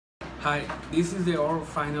Hi, this is our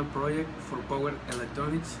final project for power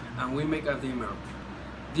electronics, and we make a dimmer.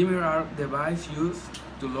 Dimmer are devices used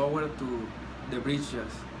to lower to the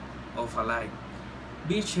bridges of a light,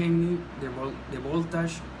 by changing the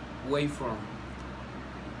voltage waveform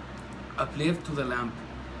applied to the lamp.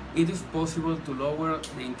 It is possible to lower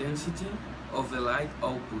the intensity of the light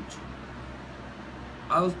output.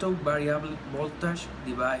 Also, variable voltage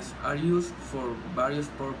devices are used for various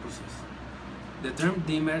purposes. The term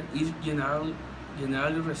dimmer is generally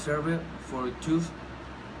reserved for use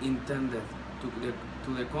intended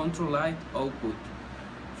to the control light output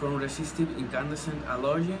from resistive incandescent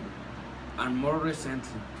halogen and more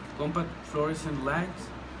recently, compact fluorescent lights,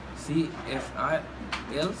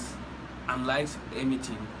 CFLs, and lights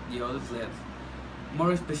emitting diodes LEDs.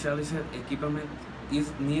 More specialized equipment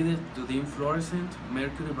is needed to dim fluorescent,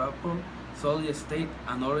 mercury vapor, solid state,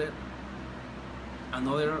 and other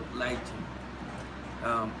lighting.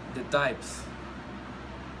 The types: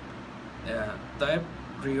 type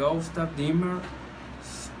rheostat dimmer,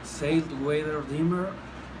 sailed weather dimmer,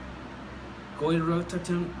 coil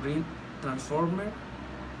rotation ring transformer,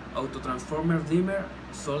 auto transformer dimmer,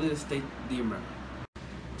 solid state dimmer.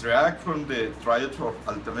 Triac from the triad of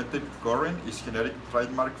alternating current is generic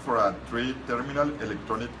trademark for a three-terminal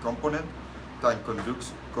electronic component that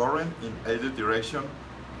conducts current in either direction.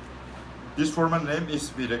 This formal name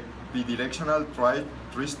is bidirectional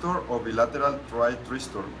tristor or bilateral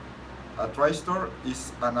tristor. A tristor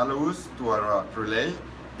is analogous to a relay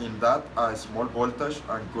in that a small voltage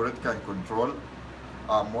and current can control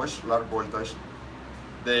a much large voltage.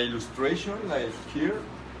 The illustration, like here,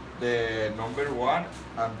 the number 1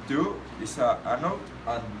 and 2 is an anode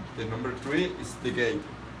and the number 3 is the gate.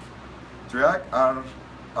 Triac are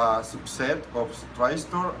a subset of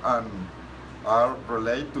tristor and are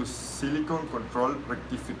related to silicon control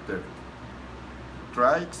rectifier.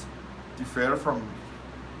 Triacs differ from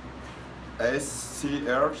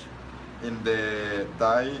SCRs in the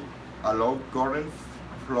they allow current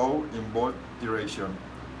flow in both directions,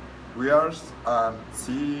 whereas an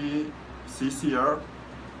CCR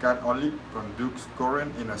can only conduct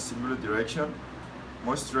current in a single direction.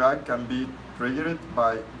 Most triacs can be triggered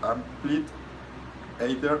by amplified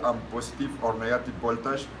either a positive or negative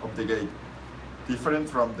voltage of the gate, different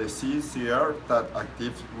from the CCR that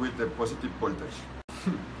actives with the positive voltage.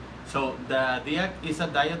 So the diode is a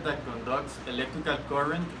diode that conducts electrical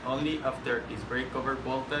current only after its breakover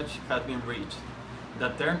voltage has been reached. The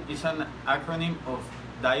term is an acronym of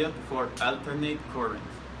diode for alternate current.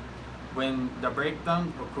 When the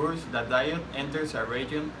breakdown occurs, the diode enters a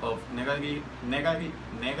region of negative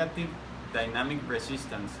dynamic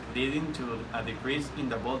resistance, leading to a decrease in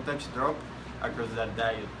the voltage drop across the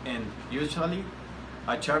diode, and usually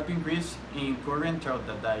a sharp increase in current through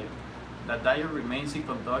the diode. The diode remains in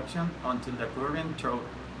conduction until the current through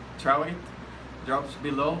it drops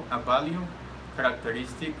below a value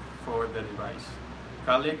characteristic for the device,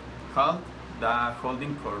 called the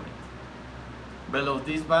holding current. Below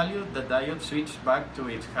this value, the diode switches back to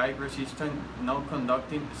its high resistance,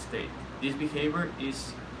 non-conducting state. This behavior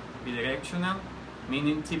is bidirectional,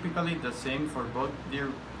 meaning typically the same for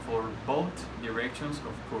both directions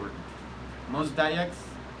of current. Most diodes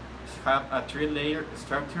have a three-layer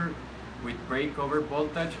structure with breakover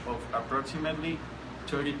voltage of approximately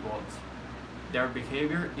 30 volts. Their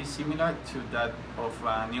behavior is similar to that of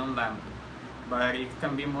a neon lamp, but it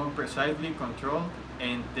can be more precisely controlled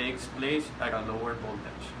and takes place at a lower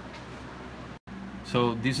voltage.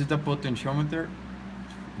 So this is the potentiometer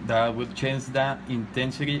that will change the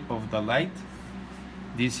intensity of the light.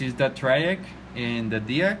 This is the triac and the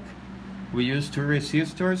diac. We use two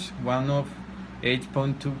resistors, one of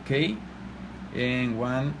 8.2K and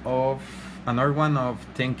another one of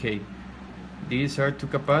 10K. These are two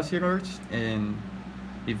capacitors, and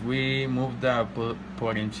if we move the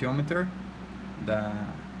potentiometer, the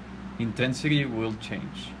intensity will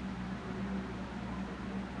change.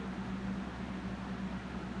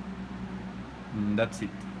 And that's it.